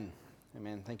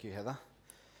Amen. Thank you, Heather.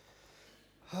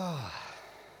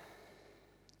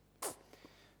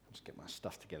 Just get my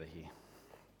stuff together here.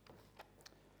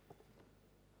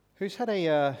 Who's had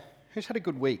a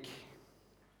good week?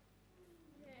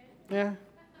 Yeah.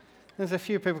 There's a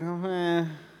few people going,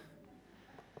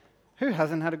 Who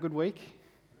hasn't had a good week?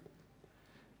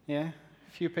 Yeah,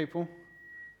 a few people.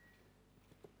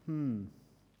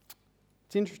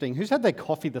 It's interesting. Who's had their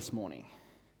coffee this morning?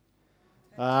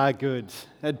 Good.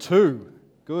 Had two.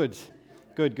 Good.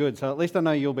 So at least I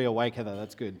know you'll be awake, Heather.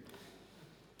 That's good.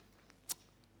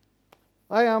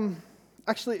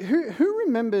 Actually, who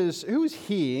remembers, who was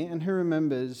here and who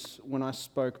remembers when I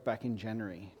spoke back in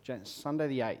January, Sunday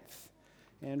the 8th?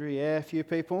 Andrew, yeah, a few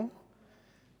people.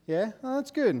 Yeah, oh,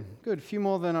 that's good. Good, a few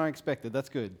more than I expected. That's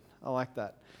good. I like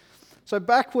that. So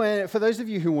back when, for those of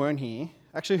you who weren't here,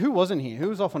 actually, who wasn't here? Who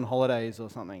was off on holidays or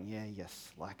something? Yeah,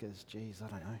 yes, slackers. Geez, I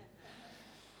don't know.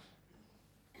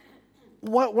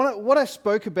 What I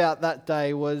spoke about that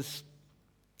day was,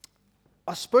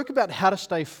 I spoke about how to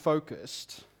stay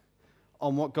focused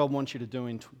on what God wants you to do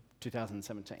in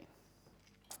 2017.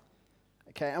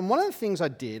 Okay, and one of the things I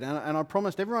did, and I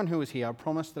promised everyone who was here, I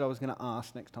promised that I was going to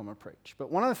ask next time I preach. But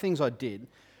one of the things I did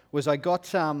was I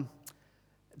got,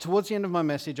 towards the end of my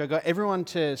message, I got everyone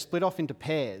to split off into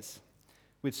pairs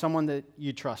with someone that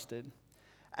you trusted.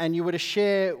 And you were to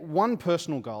share one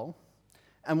personal goal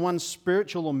and one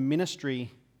spiritual or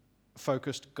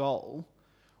ministry-focused goal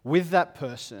with that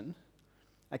person.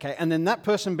 Okay, and then that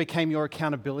person became your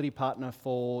accountability partner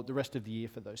for the rest of the year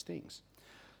for those things.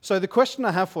 So the question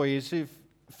I have for you is,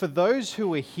 for those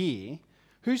who are here,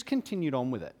 who's continued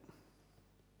on with it?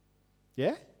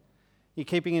 Yeah? You're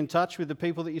keeping in touch with the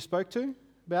people that you spoke to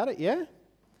about it? Yeah?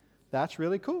 That's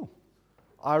really cool.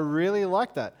 I really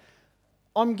like that.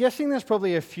 I'm guessing there's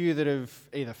probably a few that have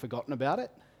either forgotten about it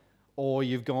or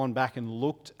you've gone back and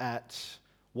looked at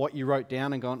what you wrote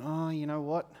down and gone, oh, you know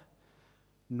what?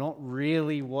 Not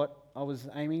really what I was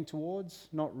aiming towards,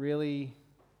 not really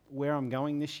where I'm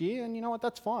going this year, and you know what,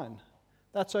 that's fine.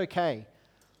 That's okay.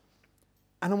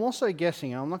 And I'm also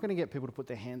guessing, and I'm not going to get people to put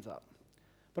their hands up,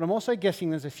 but I'm also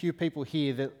guessing there's a few people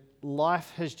here that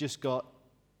life has just got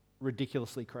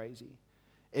ridiculously crazy.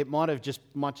 It might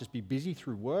just be busy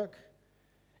through work.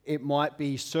 It might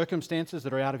be circumstances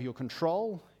that are out of your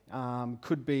control.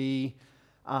 Could be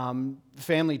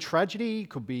family tragedy.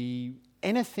 Could be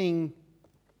anything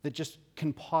that just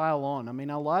can pile on. I mean,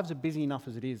 our lives are busy enough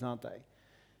as it is, aren't they?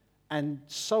 And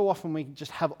so often we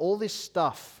just have all this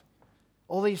stuff,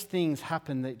 all these things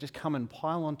happen that just come and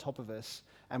pile on top of us,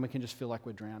 and we can just feel like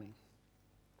we're drowning.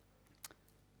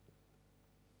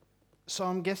 So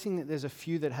I'm guessing that there's a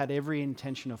few that had every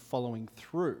intention of following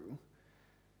through,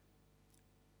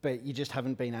 but you just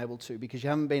haven't been able to because you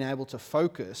haven't been able to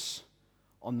focus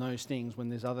on those things when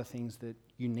there's other things that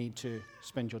you need to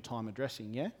spend your time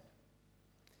addressing, yeah?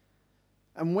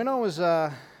 And when I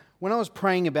was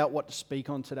praying about what to speak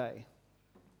on today,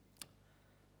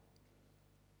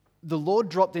 the Lord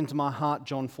dropped into my heart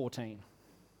John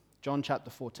chapter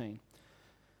 14.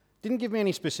 Didn't give me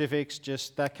any specifics,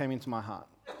 just that came into my heart.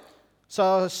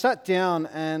 So I sat down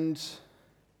and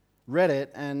read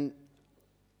it, and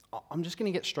I'm just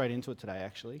going to get straight into it today,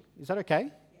 actually. Is that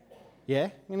okay? Yeah?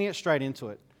 I'm going to get straight into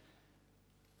it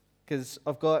because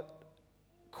I've got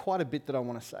quite a bit that I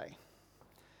want to say.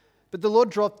 But the Lord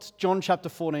dropped John chapter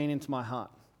 14 into my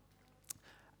heart.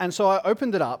 And so I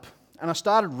opened it up and I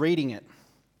started reading it.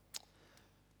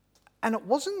 And it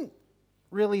wasn't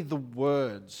really the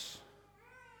words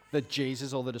that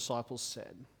Jesus or the disciples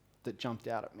said that jumped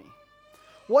out at me.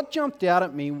 What jumped out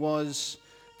at me was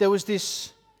there was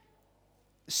this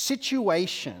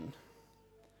situation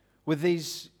with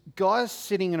these guys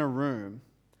sitting in a room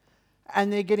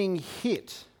and they're getting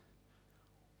hit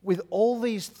with all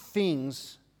these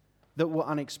things that were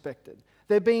unexpected.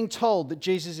 They're being told that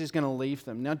Jesus is going to leave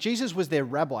them. Now, Jesus was their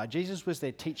rabbi. Jesus was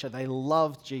their teacher. They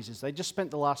loved Jesus. They just spent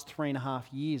the last 3.5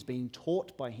 years being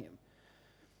taught by him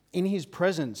in his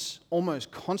presence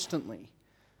almost constantly.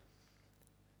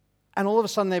 And all of a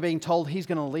sudden, they're being told he's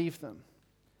going to leave them.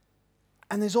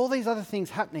 And there's all these other things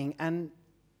happening, and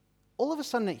all of a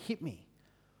sudden it hit me.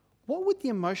 What would the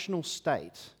emotional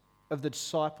state of the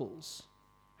disciples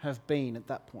have been at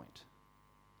that point?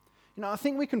 You know, I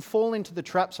think we can fall into the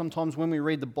trap sometimes when we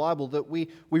read the Bible that we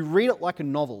read it like a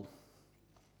novel,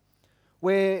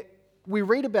 where we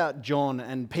read about John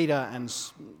and Peter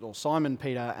or Simon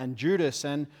Peter and Judas,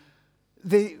 and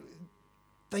they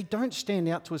don't stand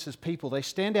out to us as people. They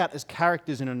stand out as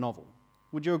characters in a novel.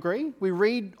 Would you agree?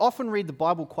 We often read the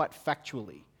Bible quite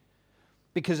factually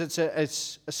because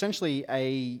it's essentially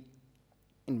in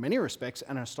many respects,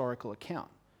 an historical account.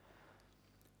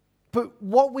 But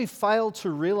what we fail to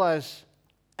realize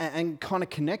and kind of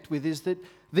connect with is that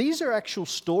these are actual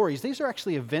stories. These are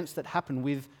actually events that happen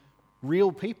with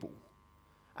real people.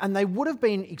 And they would have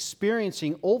been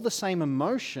experiencing all the same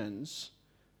emotions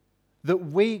that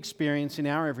we experience in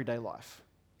our everyday life.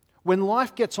 When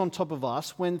life gets on top of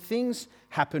us, when things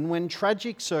happen, when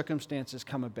tragic circumstances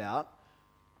come about,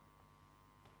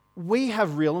 we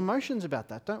have real emotions about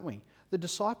that, don't we? The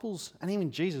disciples and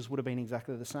even Jesus would have been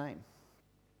exactly the same.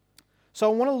 So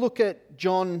I want to look at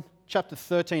John chapter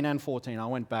 13 and 14. I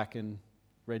went back and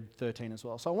read 13 as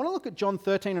well. So I want to look at John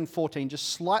 13 and 14 just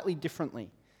slightly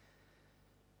differently.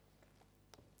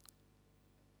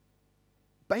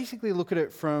 Basically look at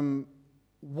it from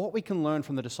what we can learn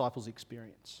from the disciples'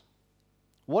 experience.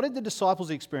 What did the disciples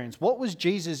experience? What was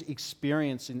Jesus'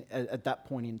 experience at that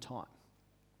point in time?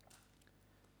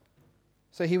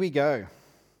 So here we go.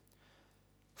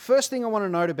 First thing I want to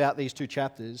note about these two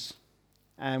chapters,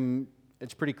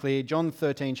 it's pretty clear. John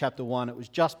 13, chapter 1, it was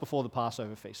just before the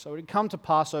Passover feast. So it had come to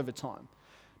Passover time.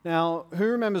 Now, who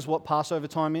remembers what Passover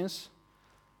time is?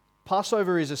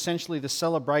 Passover is essentially the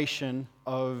celebration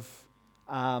of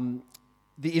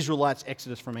the Israelites'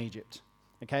 exodus from Egypt.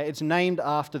 Okay, it's named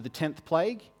after the 10th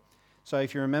plague. So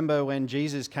if you remember when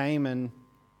Jesus came and,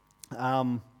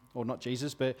 or not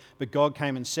Jesus, but God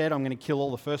came and said, I'm going to kill all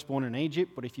the firstborn in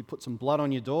Egypt, but if you put some blood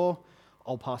on your door,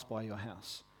 I'll pass by your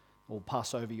house, or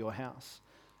pass over your house.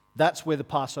 That's where the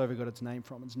Passover got its name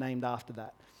from. It's named after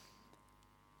that.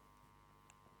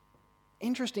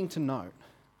 Interesting to note,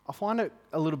 I find it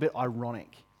a little bit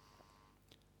ironic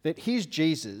that here's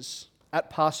Jesus at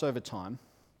Passover time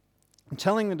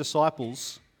telling the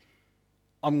disciples,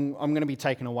 I'm going to be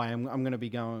taken away, I'm going to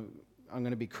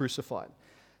be crucified.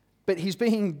 But he's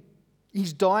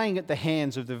dying at the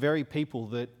hands of the very people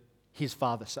that his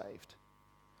Father saved.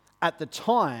 At the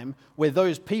time where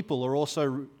those people are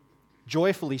also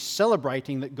joyfully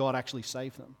celebrating that God actually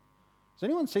saved them. Does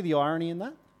anyone see the irony in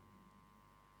that?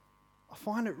 I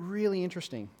find it really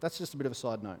interesting. That's just a bit of a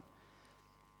side note.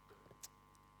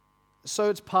 So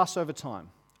it's Passover time,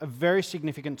 a very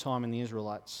significant time in the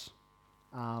Israelites'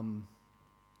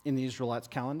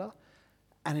 calendar,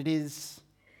 and it's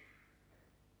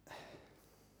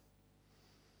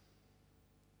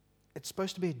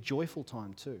supposed to be a joyful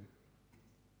time too.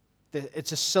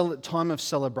 It's a time of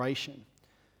celebration.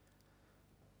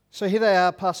 So here they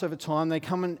are, Passover time. They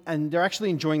come and they're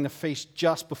actually enjoying the feast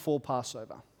just before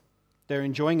Passover. They're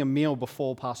enjoying a meal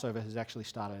before Passover has actually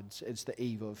started. It's the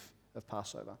eve of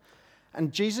Passover.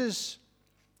 And Jesus,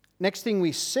 next thing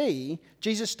we see,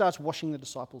 Jesus starts washing the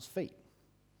disciples' feet.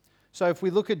 So if we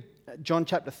look at John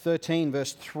chapter 13,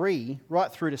 verse 3,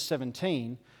 right through to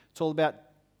 17, it's all about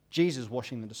Jesus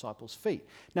washing the disciples' feet.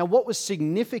 Now, what was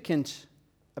significant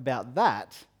about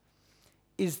that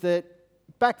is that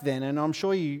back then, and I'm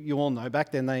sure you all know,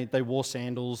 back then they wore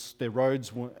sandals, their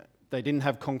roads, they didn't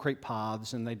have concrete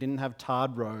paths, and they didn't have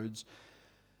tarred roads.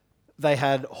 They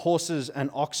had horses and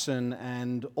oxen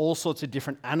and all sorts of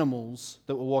different animals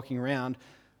that were walking around.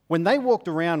 When they walked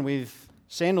around with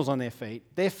sandals on their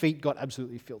feet got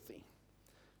absolutely filthy.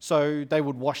 So they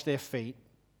would wash their feet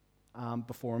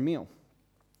before a meal.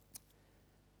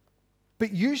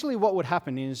 But usually what would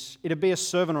happen is it'd be a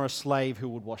servant or a slave who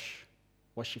would wash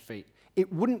your feet.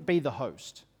 It wouldn't be the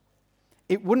host.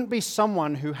 It wouldn't be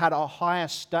someone who had a higher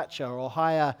stature or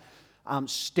higher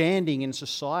standing in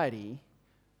society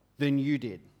than you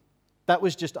did. That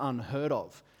was just unheard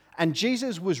of. And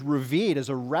Jesus was revered as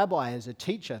a rabbi, as a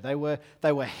teacher. They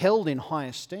were held in high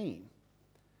esteem.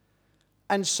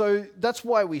 And so that's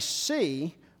why we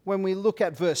see, when we look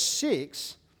at verse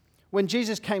 6, when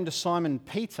Jesus came to Simon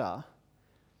Peter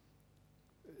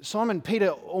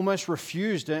almost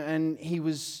refused, and he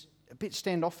was a bit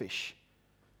standoffish.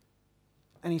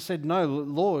 And he said, no,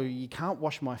 Lord, you can't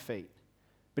wash my feet.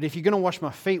 But if you're going to wash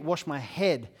my feet, wash my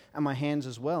head and my hands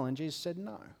as well. And Jesus said,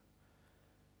 no.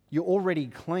 You're already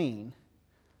clean.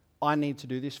 I need to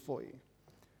do this for you.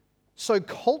 So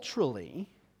culturally,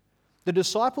 the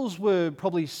disciples were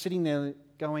probably sitting there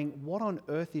going, what on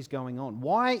earth is going on?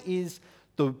 Why is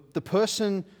the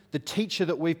person, the teacher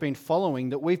that we've been following,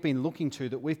 that we've been looking to,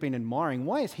 that we've been admiring,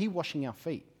 why is he washing our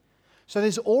feet? So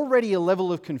there's already a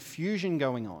level of confusion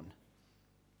going on.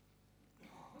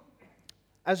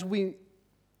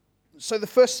 So the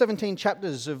first 17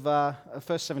 chapters of,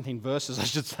 first 17 verses, I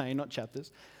should say, not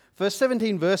chapters. First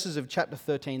 17 verses of chapter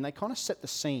 13, they kind of set the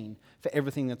scene for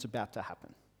everything that's about to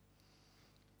happen.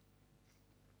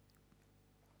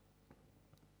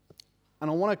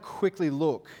 And I want to quickly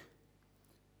look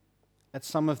at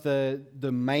some of the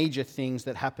major things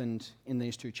that happened in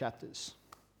these two chapters.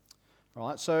 All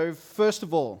right, so first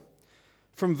of all,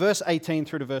 From verse 18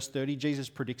 through to verse 30, Jesus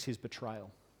predicts his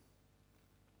betrayal.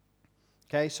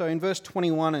 Okay, so in verse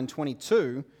 21 and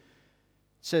 22, it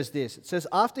says this. It says,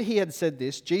 after he had said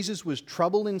this, Jesus was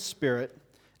troubled in spirit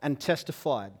and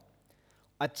testified,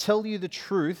 I tell you the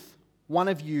truth, one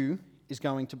of you is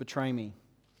going to betray me.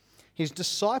 His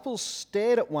disciples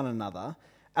stared at one another,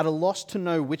 at a loss to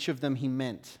know which of them he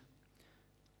meant.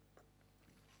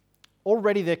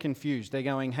 Already they're confused. They're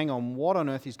going, hang on, what on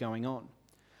earth is going on?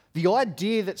 The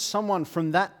idea that someone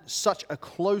from such a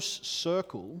close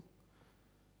circle,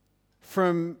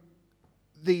 from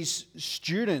these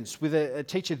students with a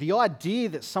teacher, the idea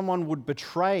that someone would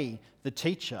betray the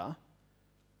teacher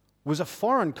was a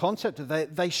foreign concept.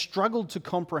 They struggled to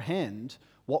comprehend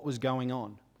what was going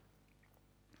on.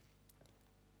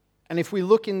 And if we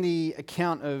look in the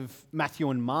account of Matthew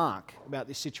and Mark about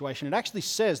this situation, it actually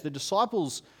says the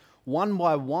disciples, one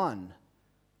by one,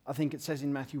 I think it says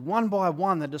in Matthew, one by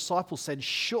one, the disciples said,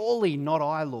 surely not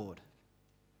I, Lord.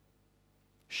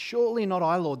 Surely not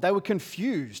I, Lord. They were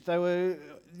confused.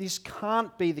 This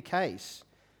can't be the case.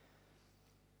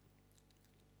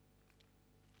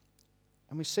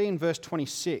 And we see in verse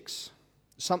 26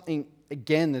 something,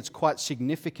 again, that's quite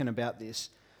significant about this.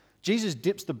 Jesus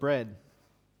dips the bread.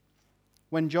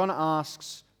 When John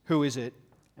asks, who is it?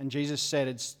 And Jesus said,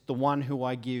 it's the one who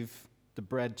I give the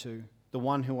bread to, the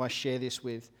one who I share this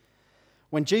with.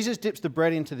 When Jesus dips the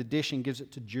bread into the dish and gives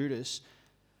it to Judas,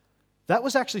 that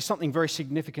was actually something very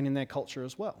significant in their culture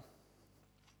as well.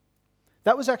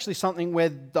 That was actually something where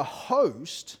the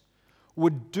host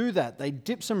would do that. They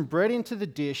dip some bread into the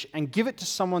dish and give it to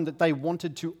someone that they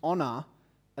wanted to honor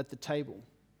at the table.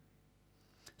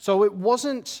 So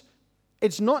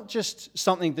it's not just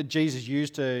something that Jesus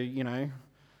used to,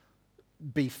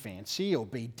 be fancy or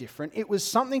be different. It was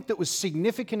something that was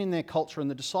significant in their culture, and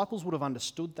the disciples would have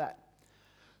understood that.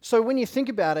 So when you think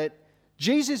about it,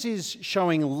 Jesus is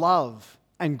showing love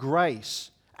and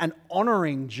grace and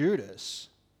honoring Judas,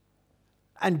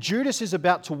 and Judas is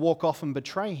about to walk off and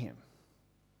betray him.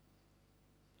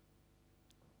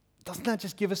 Doesn't that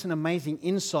just give us an amazing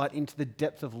insight into the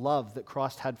depth of love that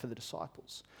Christ had for the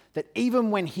disciples? That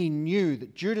even when he knew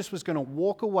that Judas was going to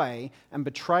walk away and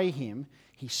betray him,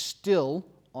 he still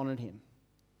honored him.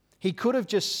 He could have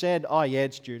just said, oh yeah,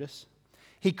 it's Judas.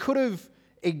 He could have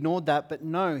ignored that, but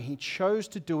no, he chose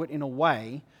to do it in a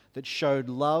way that showed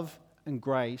love and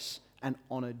grace and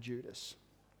honored Judas.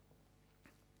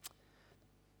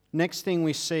 Next thing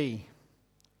we see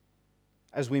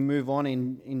as we move on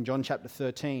in John chapter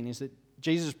 13 is that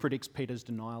Jesus predicts Peter's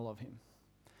denial of him.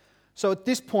 So at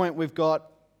this point, we've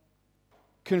got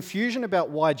confusion about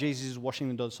why Jesus is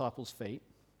washing the disciples' feet.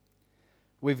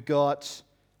 We've got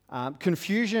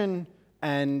confusion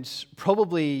and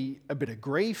probably a bit of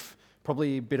grief,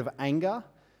 probably a bit of anger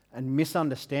and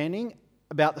misunderstanding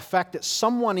about the fact that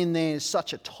someone in there,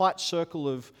 such a tight circle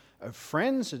of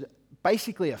friends,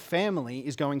 basically a family,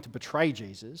 is going to betray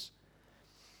Jesus.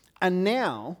 And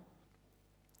now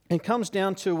it comes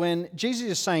down to when Jesus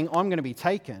is saying, I'm going to be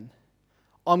taken,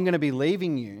 I'm going to be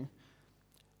leaving you.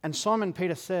 And Simon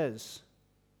Peter says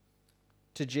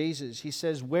to Jesus, he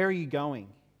says, where are you going?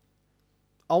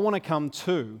 I want to come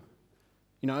too.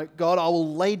 God, I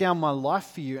will lay down my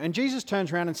life for you. And Jesus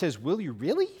turns around and says, will you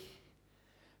really?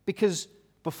 Because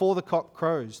before the cock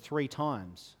crows 3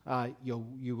 times,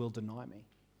 you will deny me.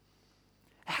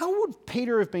 How would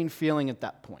Peter have been feeling at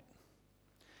that point?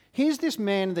 Here's this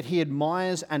man that he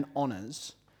admires and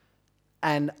honors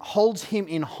and holds him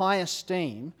in high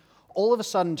esteem, all of a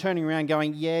sudden turning around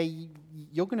going, yeah,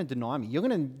 you're going to deny me. You're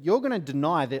going to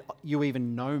deny that you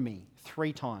even know me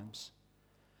 3 times.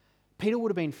 Peter would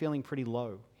have been feeling pretty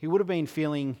low. He would have been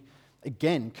feeling,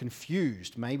 again,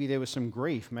 confused. Maybe there was some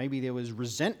grief. Maybe there was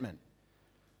resentment.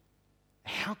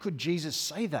 How could Jesus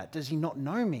say that? Does he not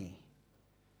know me?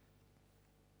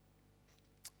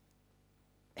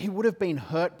 He would have been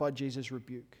hurt by Jesus'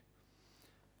 rebuke.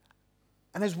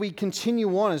 And as we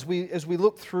continue on, as we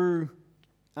look through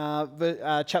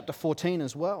chapter 14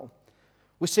 as well,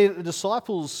 we see that the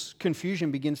disciples'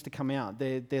 confusion begins to come out.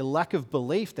 Their lack of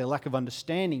belief, their lack of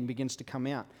understanding begins to come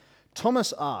out.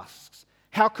 Thomas asks,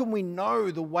 how can we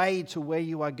know the way to where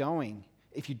you are going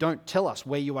if you don't tell us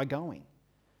where you are going?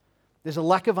 There's a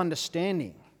lack of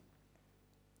understanding.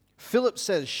 Philip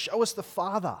says, show us the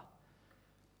Father.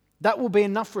 That will be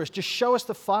enough for us. Just show us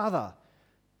the Father.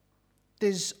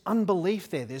 There's unbelief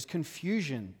there. There's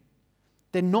confusion.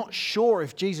 They're not sure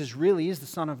if Jesus really is the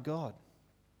Son of God.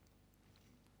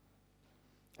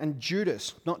 And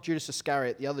Judas, not Judas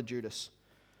Iscariot, the other Judas,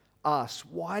 asks,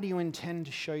 why do you intend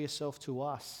to show yourself to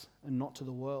us and not to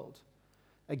the world?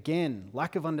 Again,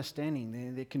 lack of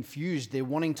understanding. They're confused. They're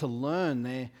wanting to learn.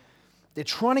 They're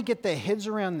trying to get their heads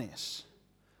around this.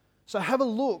 So have a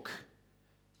look.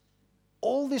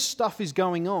 All this stuff is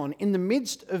going on in the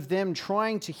midst of them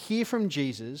trying to hear from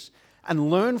Jesus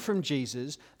and learn from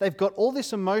Jesus. They've got all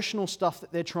this emotional stuff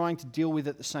that they're trying to deal with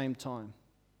at the same time.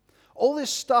 All this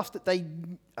stuff that they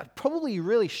are probably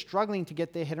really struggling to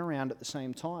get their head around at the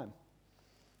same time.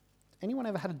 Anyone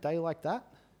ever had a day like that?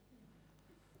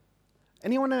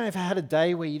 Anyone ever had a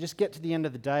day where you just get to the end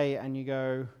of the day and you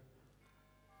go,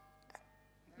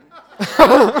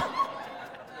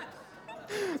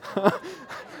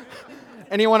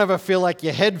 anyone ever feel like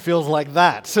your head feels like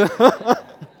that?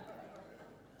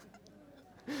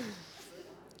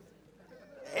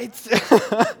 It's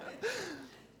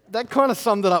that kind of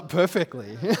summed it up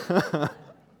perfectly.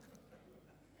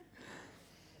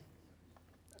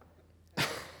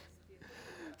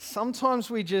 Sometimes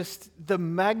the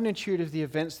magnitude of the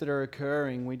events that are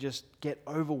occurring, we just get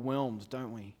overwhelmed,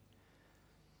 don't we?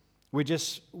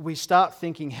 We start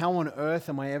thinking, how on earth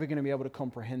am I ever going to be able to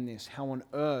comprehend this? How on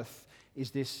earth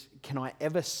can I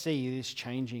ever see this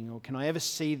changing? Or can I ever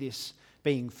see this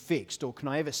being fixed? Or can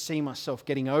I ever see myself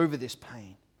getting over this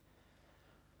pain?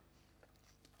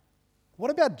 What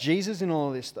about Jesus in all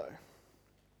of this, though?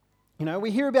 You know,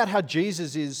 we hear about how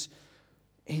Jesus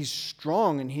he's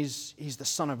strong and he's the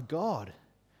Son of God,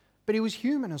 but he was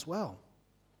human as well.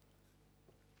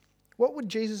 What would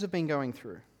Jesus have been going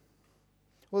through?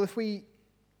 Well, if we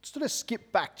sort of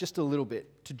skip back just a little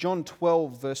bit to John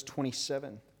 12, verse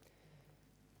 27,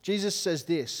 Jesus says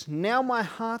this, "Now my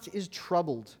heart is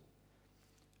troubled,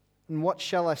 and what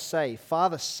shall I say?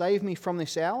 Father, save me from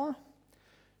this hour?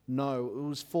 No, it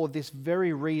was for this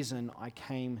very reason I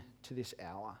came to this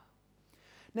hour."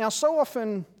 Now, so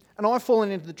often, and I've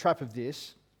fallen into the trap of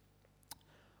this,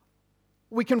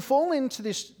 we can fall into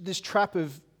this trap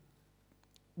of,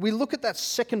 we look at that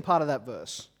second part of that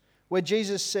verse, where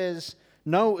Jesus says,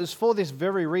 no, it was for this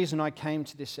very reason I came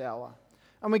to this hour.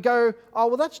 And we go, oh,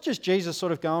 well, that's just Jesus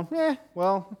sort of going, yeah,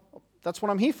 well, that's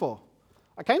what I'm here for.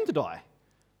 I came to die.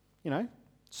 You know,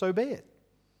 so be it.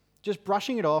 Just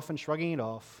brushing it off and shrugging it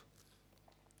off.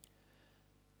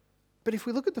 But if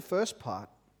we look at the first part,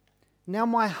 now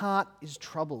my heart is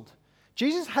troubled.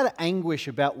 Jesus had anguish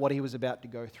about what he was about to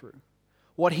go through,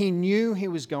 what he knew he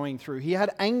was going through. He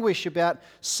had anguish about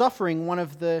suffering one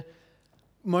of the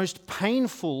most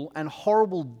painful and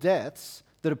horrible deaths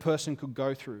that a person could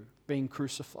go through, being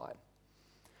crucified.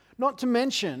 Not to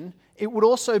mention, it would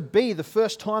also be the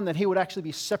first time that he would actually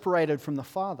be separated from the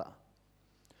Father.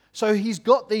 So he's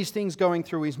got these things going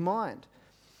through his mind.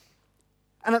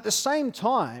 And at the same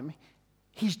time,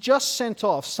 he's just sent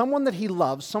off someone that he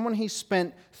loves, someone he's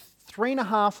spent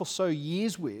 3.5 or so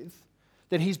years with,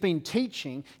 that he's been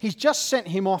teaching. He's just sent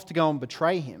him off to go and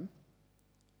betray him.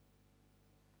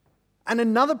 And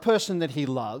another person that he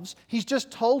loves, he's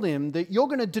just told him that you're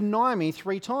going to deny me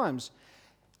 3 times.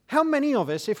 How many of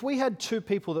us, if we had 2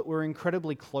 people that were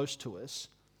incredibly close to us,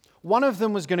 one of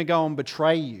them was going to go and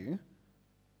betray you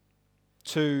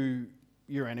to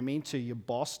your enemy, to your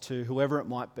boss, to whoever it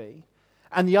might be,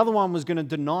 and the other one was going to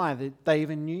deny that they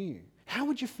even knew you, how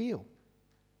would you feel?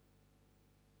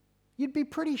 You'd be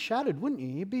pretty shattered, wouldn't you?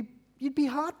 You'd be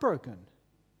heartbroken.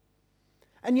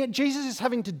 And yet Jesus is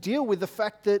having to deal with the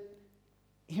fact that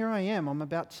here I am, I'm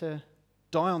about to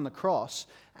die on the cross,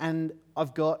 and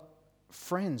I've got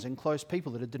friends and close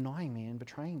people that are denying me and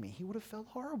betraying me. He would have felt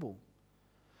horrible.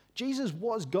 Jesus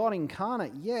was God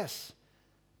incarnate, yes,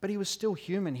 but he was still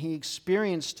human. He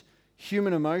experienced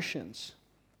human emotions,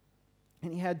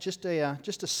 and he had just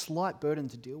a slight burden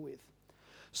to deal with.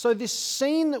 So this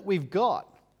scene that we've got,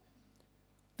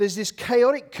 there's this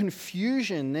chaotic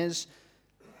confusion. There's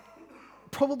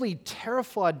probably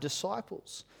terrified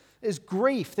disciples. There's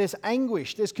grief, there's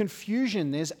anguish, there's confusion,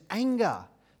 there's anger,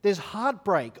 there's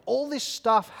heartbreak. All this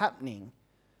stuff happening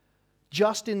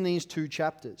just in these 2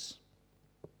 chapters.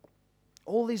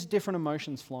 All these different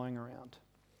emotions flying around.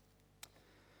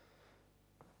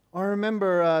 I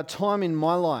remember a time in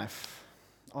my life,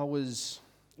 I was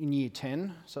in year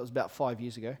 10, so it was about 5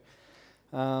 years ago.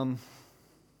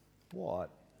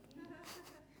 What?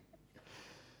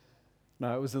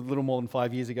 No, it was a little more than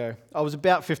 5 years ago. I was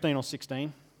about 15 or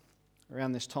 16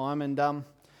 around this time, and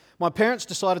my parents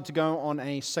decided to go on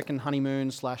a second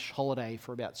honeymoon/holiday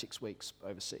for about 6 weeks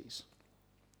overseas.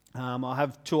 I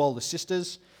have 2 older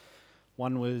sisters.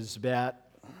 One was about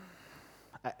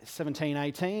 17,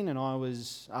 18, and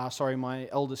my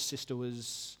eldest sister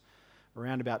was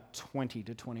around about 20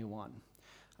 to 21.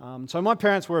 So my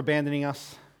parents were abandoning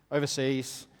us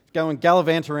overseas, go and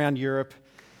gallivant around Europe,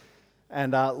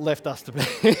 and left us to be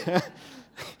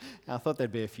I thought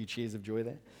there'd be a few cheers of joy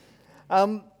there.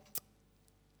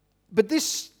 But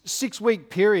this 6-week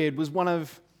period was one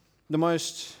of the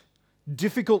most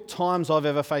difficult times I've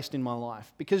ever faced in my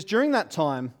life. Because during that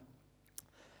time,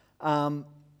 the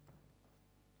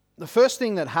first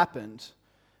thing that happened,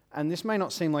 and this may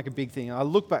not seem like a big thing, I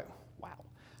look back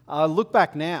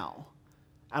now,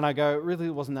 and I go, it really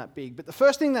wasn't that big. But the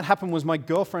first thing that happened was my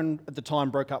girlfriend at the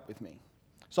time broke up with me.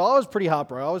 So I was pretty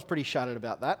heartbroken. I was pretty shattered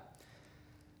about that.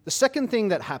 The second thing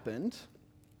that happened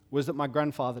was that my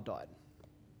grandfather died,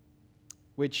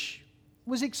 which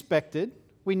was expected.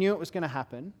 We knew it was going to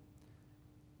happen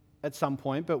at some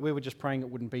point, but we were just praying it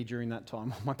wouldn't be during that time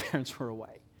while my parents were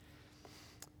away.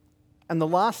 And the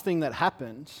last thing that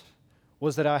happened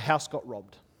was that our house got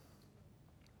robbed.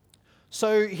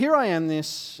 So here I am,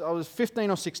 I was 15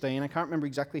 or 16, I can't remember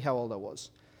exactly how old I was.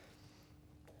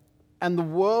 And the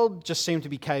world just seemed to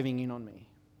be caving in on me.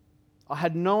 I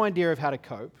had no idea of how to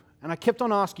cope, and I kept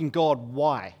on asking God,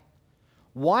 why?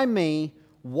 Why me?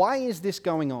 Why is this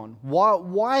going on?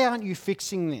 Why aren't you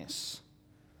fixing this?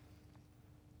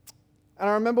 And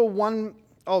I remember one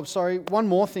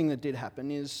more thing that did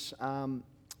happen is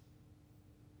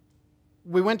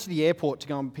we went to the airport to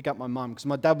go and pick up my mum because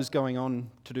my dad was going on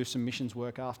to do some missions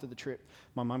work after the trip.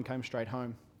 My mum came straight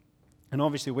home. And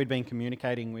obviously we'd been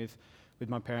communicating with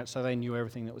my parents, so they knew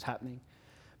everything that was happening.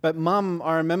 But Mum,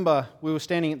 I remember we were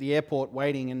standing at the airport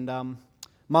waiting, and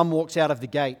Mum walks out of the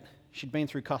gate. She'd been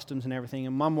through customs and everything,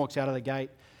 and Mum walks out of the gate,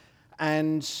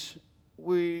 and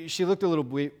she looked a little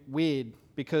bit weird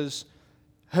because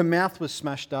her mouth was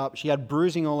smashed up. She had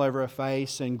bruising all over her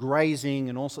face and grazing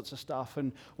and all sorts of stuff,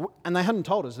 and they hadn't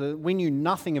told us. We knew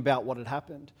nothing about what had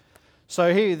happened.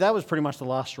 So that was pretty much the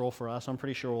last straw for us. I'm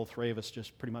pretty sure all three of us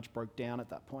just pretty much broke down at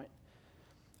that point.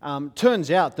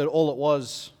 Turns out that all it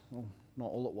was, well, not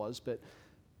all it was, but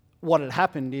what had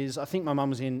happened is I think my mum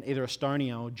was in either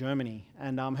Estonia or Germany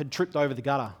and had tripped over the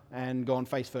gutter and gone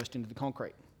face first into the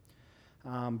concrete,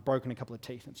 broken a couple of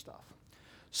teeth and stuff.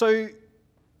 So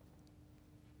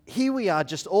here we are,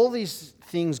 just all these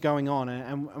things going on,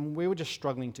 and we were just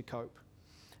struggling to cope.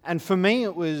 And for me,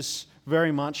 it was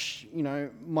very much,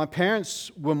 my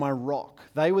parents were my rock.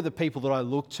 They were the people that I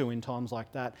looked to in times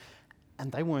like that,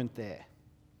 and they weren't there.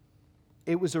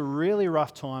 It was a really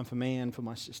rough time for me and for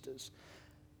my sisters.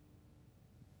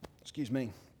 Excuse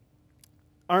me.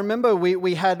 I remember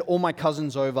we had all my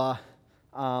cousins over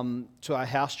to our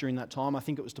house during that time. I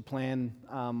think it was to plan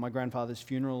my grandfather's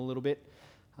funeral a little bit,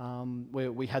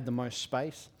 where we had the most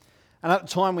space. And at the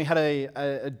time, we had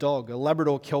a dog, a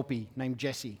Labrador Kelpie named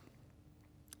Jessie.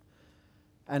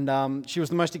 And she was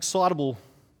the most excitable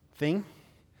thing.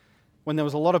 When there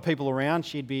was a lot of people around,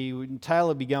 tail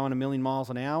would be going a million miles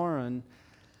an hour. And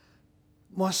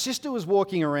my sister was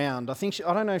walking around. I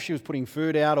don't know if she was putting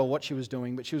food out or what she was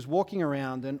doing, but she was walking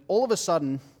around, and all of a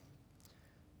sudden,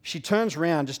 she turns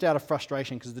around just out of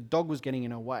frustration because the dog was getting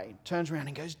in her way. Turns around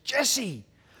and goes, "Jessie,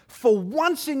 for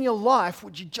once in your life,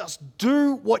 would you just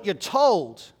do what you're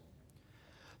told?"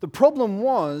 The problem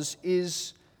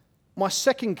is my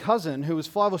second cousin, who was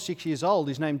 5 or 6 years old,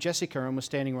 is named Jessica and was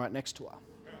standing right next to her.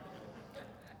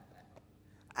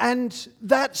 And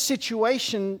that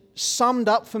situation summed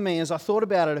up for me, as I thought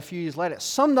about it a few years later,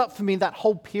 summed up for me that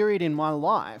whole period in my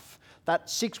life, that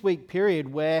 6-week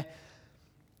period where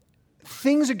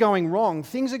things are going wrong,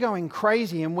 things are going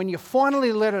crazy, and when you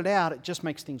finally let it out, it just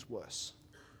makes things worse.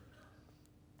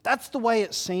 That's the way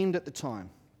it seemed at the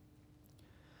time.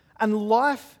 And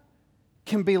life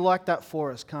can be like that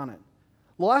for us, can't it?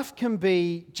 Life can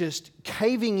be just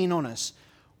caving in on us.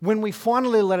 When we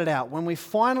finally let it out, when we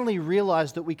finally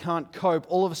realize that we can't cope,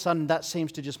 all of a sudden that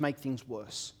seems to just make things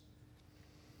worse.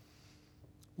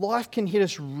 Life can hit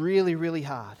us really, really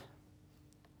hard.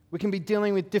 We can be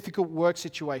dealing with difficult work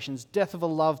situations, death of a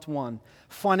loved one,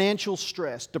 financial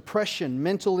stress, depression,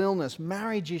 mental illness,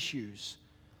 marriage issues.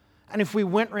 And if we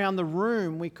went around the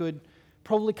room, we could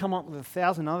probably come up with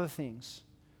 1,000 other things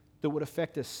that would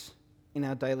affect us in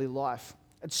our daily life.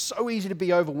 It's so easy to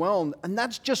be overwhelmed, and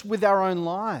that's just with our own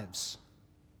lives.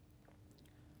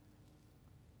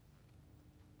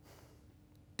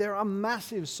 There are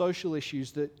massive social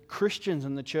issues that Christians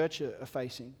and the church are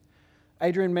facing.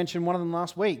 Adrian mentioned one of them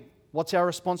last week. What's our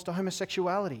response to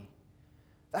homosexuality?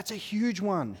 That's a huge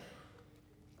one.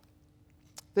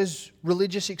 There's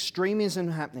religious extremism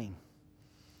happening.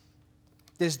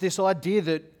 There's this idea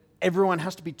that everyone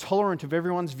has to be tolerant of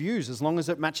everyone's views as long as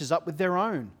it matches up with their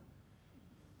own.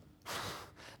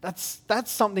 That's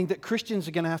something that Christians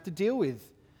are going to have to deal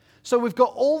with. So we've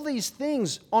got all these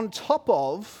things on top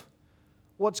of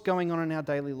what's going on in our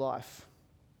daily life.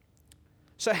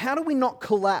 So how do we not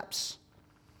collapse?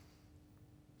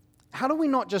 how do we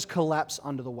not just collapse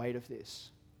under the weight of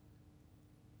this?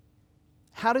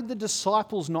 How did the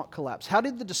disciples not collapse? How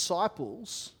did the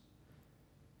disciples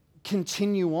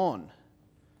continue on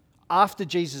after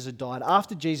Jesus had died,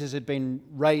 after Jesus had been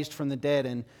raised from the dead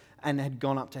and had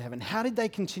gone up to heaven? How did they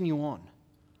continue on?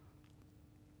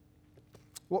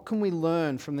 What can we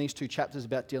learn from these two chapters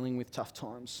about dealing with tough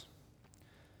times?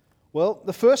 Well,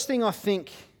 the first thing I think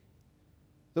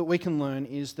that we can learn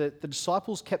is that the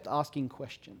disciples kept asking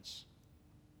questions.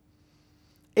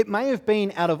 It may have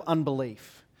been out of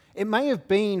unbelief. It may have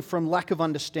been from lack of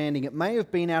understanding. It may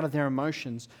have been out of their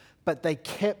emotions, but they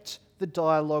kept the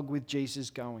dialogue with Jesus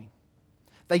going.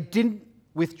 They didn't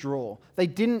withdraw. They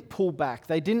didn't pull back.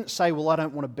 They didn't say, well, I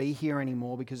don't want to be here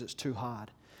anymore because it's too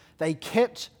hard. They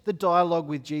kept the dialogue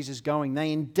with Jesus going.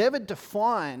 They endeavored to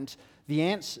find the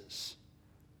answers.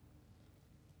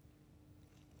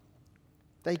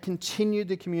 They continued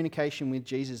the communication with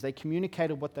Jesus. They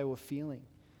communicated what they were feeling.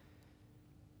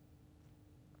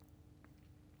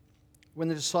 When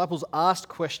the disciples asked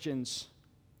questions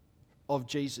of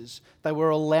Jesus, they were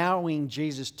allowing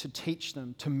Jesus to teach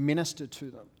them, to minister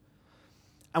to them.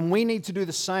 And we need to do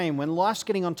the same. When life's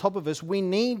getting on top of us, we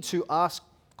need to ask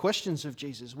questions of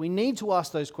Jesus. We need to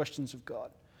ask those questions of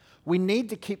God. We need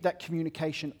to keep that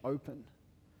communication open.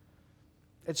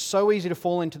 It's so easy to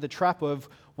fall into the trap of,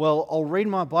 well, I'll read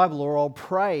my Bible or I'll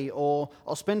pray or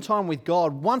I'll spend time with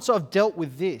God once I've dealt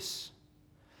with this.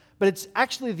 But it's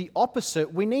actually the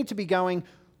opposite. We need to be going,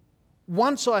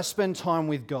 once I spend time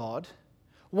with God,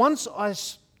 once I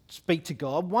speak to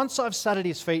God, once I've sat at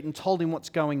His feet and told Him what's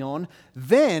going on,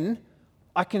 then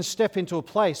I can step into a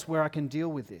place where I can deal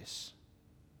with this.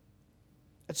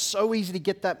 It's so easy to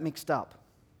get that mixed up.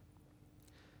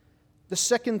 The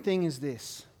second thing is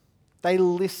this. They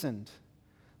listened.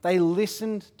 They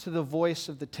listened to the voice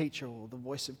of the teacher or the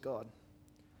voice of God.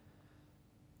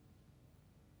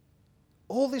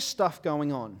 All this stuff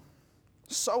going on,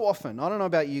 so often, I don't know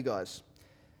about you guys,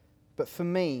 but for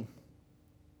me,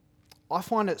 I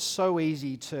find it so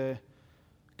easy to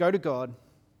go to God,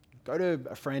 go to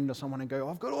a friend or someone and go,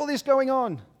 I've got all this going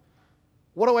on.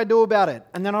 What do I do about it?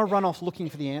 And then I run off looking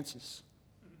for the answers.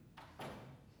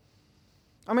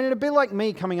 I mean, it'd be like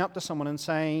me coming up to someone and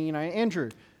saying, Andrew,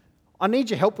 I need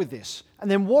your help with this.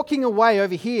 And then walking away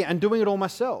over here and doing it all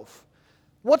myself.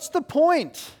 What's the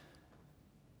point?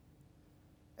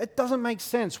 It doesn't make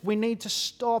sense. We need to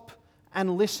stop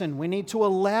and listen. We need to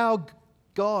allow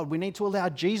God, we need to allow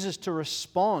Jesus to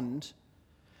respond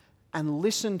and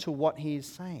listen to what He is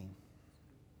saying.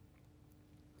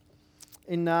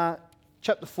 In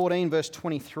chapter 14, verse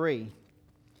 23,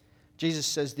 Jesus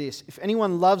says this, "If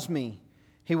anyone loves me,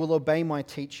 he will obey my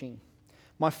teaching.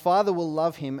 My Father will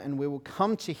love him, and we will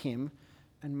come to him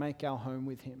and make our home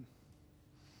with him."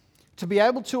 To be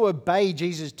able to obey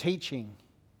Jesus' teaching,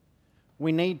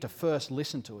 we need to first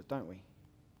listen to it, don't we?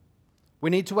 We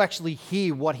need to actually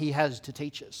hear what He has to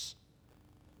teach us.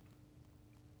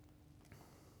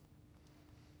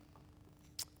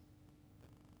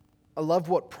 I love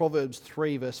what Proverbs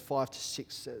 3, verse 5 to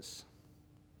 6 says.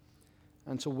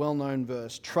 And it's a well-known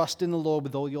verse. "Trust in the Lord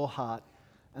with all your heart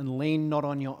and lean not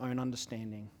on your own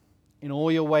understanding. In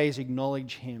all your ways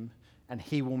acknowledge Him, and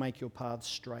He will make your paths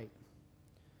straight."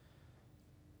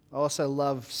 I also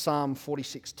love Psalm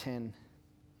 46:10.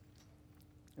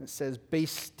 And it says, "Be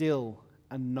still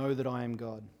and know that I am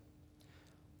God.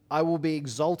 I will be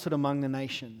exalted among the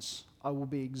nations. I will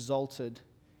be exalted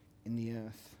in the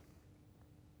earth."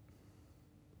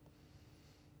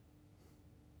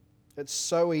 It's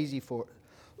so easy for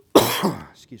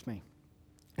excuse me.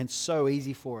 It's so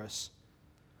easy for us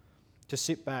to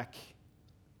sit back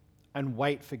and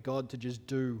wait for God to just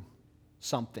do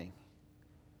something.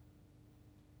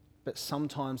 But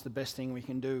sometimes the best thing we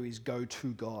can do is go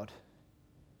to God.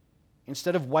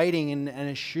 Instead of waiting and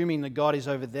assuming that God is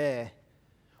over there,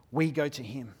 we go to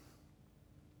Him.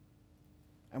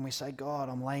 And we say, "God,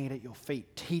 I'm laying it at your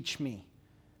feet. Teach me.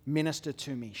 Minister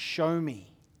to me. Show me."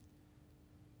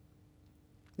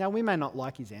 Now, we may not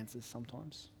like His answers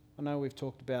sometimes. I know we've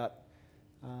talked about,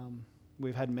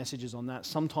 we've had messages on that.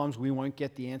 Sometimes we won't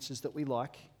get the answers that we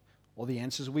like, or the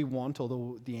answers we want,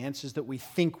 or the answers that we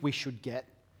think we should get.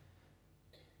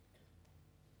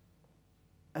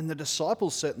 And the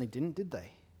disciples certainly didn't, did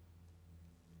they?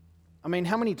 I mean,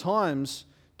 how many times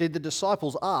did the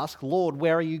disciples ask, "Lord,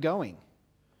 where are you going?"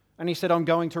 And He said, "I'm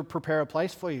going to prepare a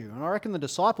place for you." And I reckon the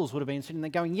disciples would have been sitting there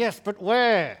going, "Yes, but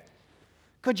where?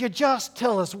 Could you just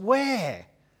tell us where?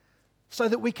 So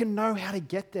that we can know how to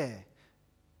get there."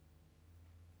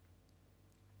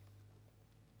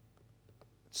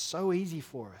 It's so easy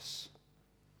for us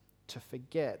to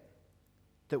forget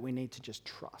that we need to just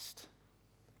trust.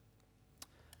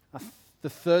 The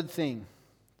third thing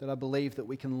that I believe that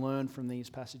we can learn from these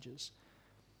passages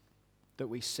that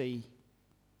we see,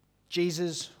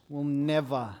 Jesus will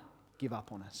never give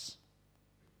up on us.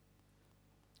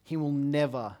 He will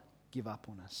never give up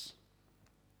on us.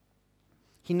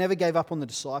 He never gave up on the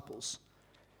disciples.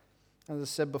 As I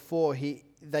said before,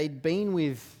 they'd been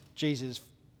with Jesus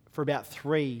for about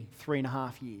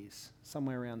 3.5 years,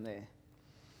 somewhere around there.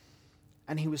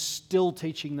 And he was still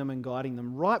teaching them and guiding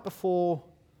them right before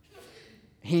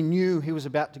he knew he was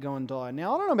about to go and die.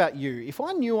 Now, I don't know about you. If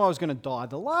I knew I was going to die,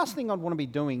 the last thing I'd want to be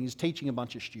doing is teaching a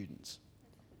bunch of students.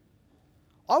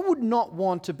 I would not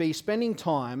want to be spending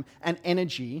time and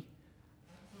energy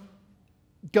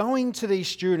going to these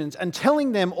students and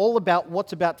telling them all about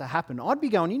what's about to happen. I'd be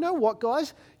going, you know what,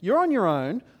 guys? You're on your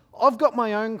own. I've got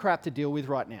my own crap to deal with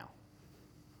right now.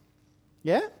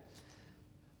 Yeah?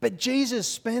 But Jesus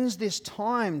spends this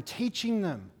time teaching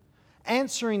them,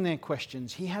 answering their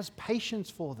questions. He has patience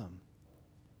for them.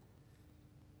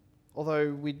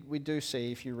 Although we do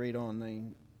see, if you read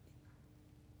on,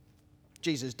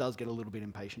 Jesus does get a little bit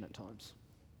impatient at times.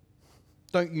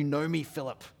 Don't you know me,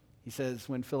 Philip? He says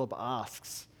when Philip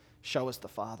asks, show us the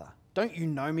Father. Don't you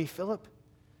know me, Philip?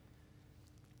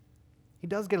 He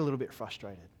does get a little bit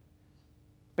frustrated.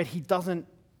 But he doesn't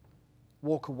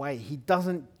walk away. He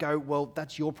doesn't go, well,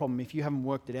 that's your problem. If you haven't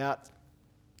worked it out,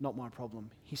 not my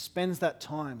problem. He spends that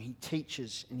time. He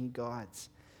teaches and he guides.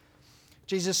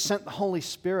 Jesus sent the Holy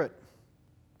Spirit.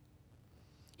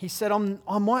 He said,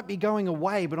 I might be going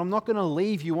away, but I'm not going to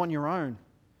leave you on your own.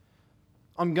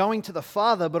 I'm going to the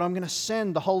Father, but I'm going to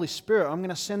send the Holy Spirit. I'm going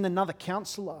to send another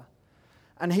counselor.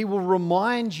 And he will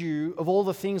remind you of all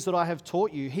the things that I have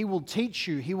taught you. He will teach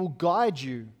you. He will guide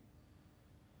you.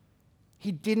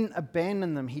 He didn't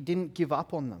abandon them. He didn't give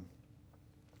up on them.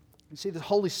 You see, the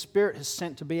Holy Spirit is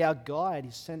sent to be our guide.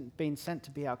 He's been sent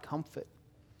to be our comfort.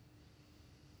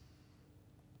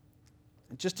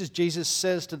 And just as Jesus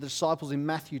says to the disciples in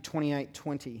Matthew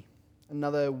 28:20,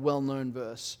 another well-known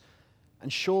verse,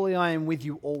 and surely I am with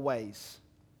you always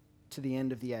to the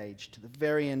end of the age, to the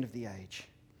very end of the age.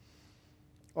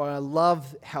 Or I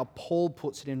love how Paul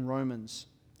puts it in Romans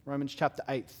chapter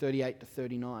 8,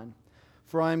 38-39.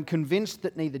 For I am convinced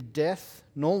that neither death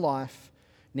nor life,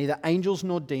 neither angels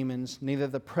nor demons, neither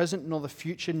the present nor the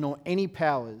future, nor any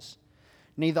powers,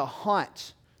 neither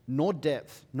height nor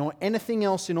depth, nor anything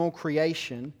else in all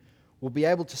creation will be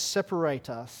able to separate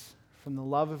us from the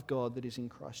love of God that is in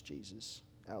Christ Jesus,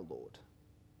 our Lord.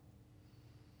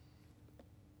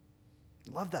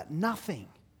 Love that. Nothing.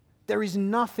 There is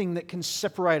nothing that can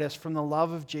separate us from the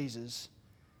love of Jesus,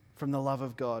 from the love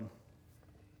of God.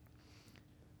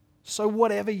 So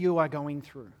whatever you are going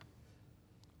through,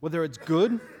 whether it's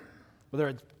good, whether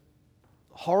it's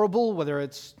horrible, whether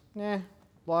it's,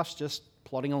 life's just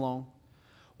plodding along,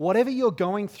 whatever you're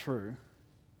going through,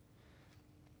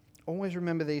 always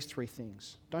remember these three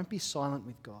things. Don't be silent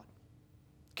with God.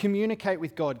 Communicate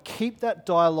with God. Keep that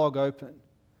dialogue open.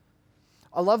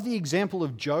 I love the example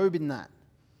of Job in that.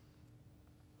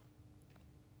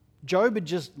 Job had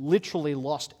just literally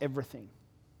lost everything.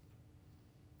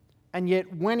 And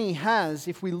yet when he has,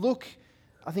 if we look,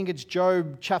 I think it's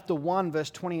Job chapter 1, verse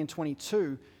 20 and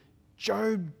 22,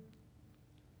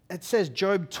 it says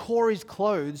Job tore his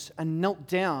clothes and knelt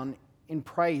down in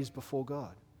praise before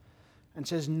God. And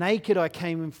says, naked I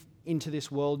came into this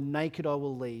world, naked I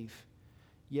will leave,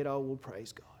 yet I will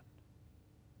praise God.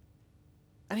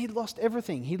 And he'd lost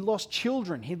everything. He'd lost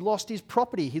children. He'd lost his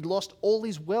property. He'd lost all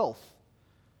his wealth.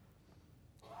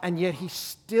 And yet he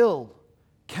still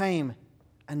came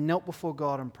and knelt before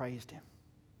God and praised him.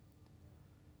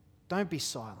 Don't be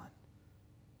silent.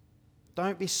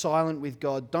 Don't be silent with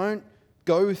God. Don't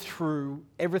go through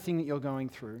everything that you're going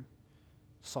through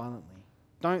silently.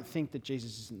 Don't think that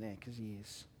Jesus isn't there, because he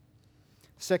is.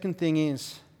 Second thing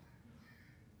is,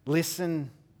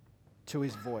 listen to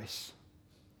his voice.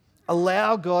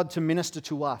 Allow God to minister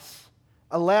to us.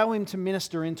 Allow him to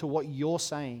minister into what you're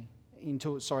saying,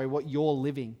 what you're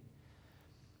living.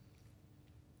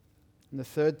 And the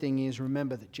third thing is,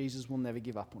 remember that Jesus will never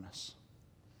give up on us.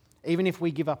 Even if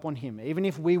we give up on him, even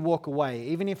if we walk away,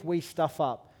 even if we stuff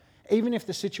up, even if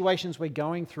the situations we're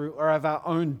going through are of our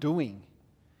own doing,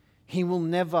 he will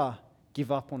never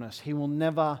give up on us. He will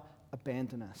never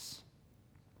abandon us.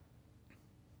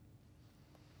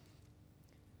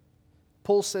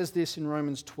 Paul says this in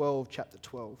Romans 12, chapter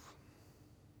 12.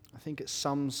 I think it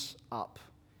sums up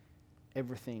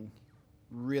everything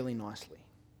really nicely.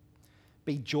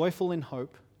 Be joyful in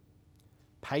hope,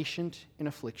 patient in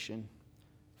affliction,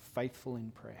 faithful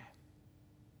in prayer.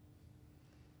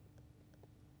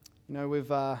 You know,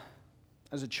 we've,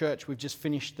 as a church, we've just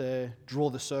finished the Draw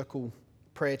the Circle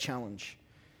prayer challenge.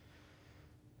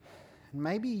 And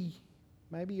maybe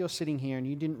you're sitting here and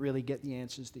you didn't really get the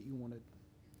answers that you wanted.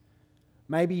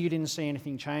 Maybe you didn't see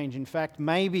anything change. In fact,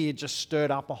 maybe it just stirred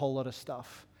up a whole lot of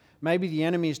stuff. Maybe the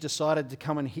enemy has decided to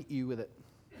come and hit you with it.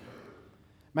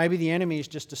 Maybe the enemy has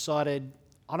just decided,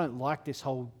 I don't like this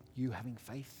whole you having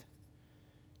faith,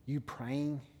 you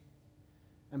praying.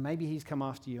 And maybe he's come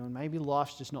after you, and maybe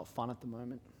life's just not fun at the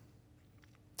moment.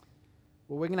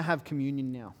 Well, we're going to have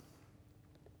communion now.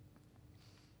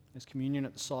 There's communion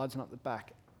at the sides and up the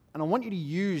back. And I want you to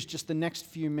use just the next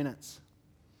few minutes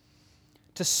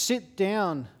to sit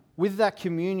down with that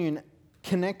communion,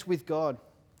 connect with God,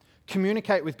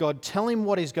 communicate with God, tell him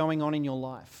what is going on in your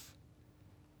life.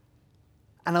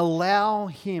 And allow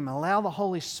the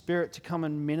Holy Spirit to come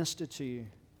and minister to you.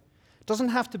 It doesn't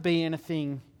have to be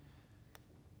anything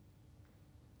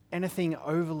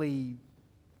overly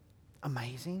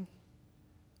amazing.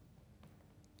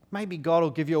 Maybe God will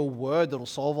give you a word that will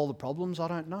solve all the problems, I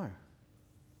don't know.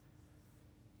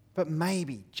 But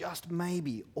maybe, just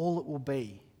maybe, all it will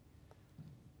be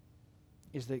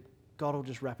is that God will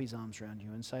just wrap his arms around you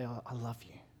and say, I love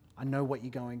you. I know what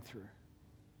you're going through.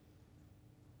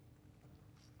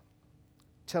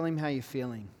 Tell him how you're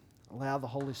feeling. Allow the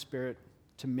Holy Spirit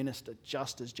to minister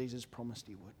just as Jesus promised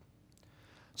he would.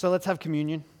 So let's have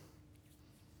communion.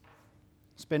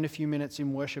 Spend a few minutes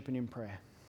in worship and in prayer.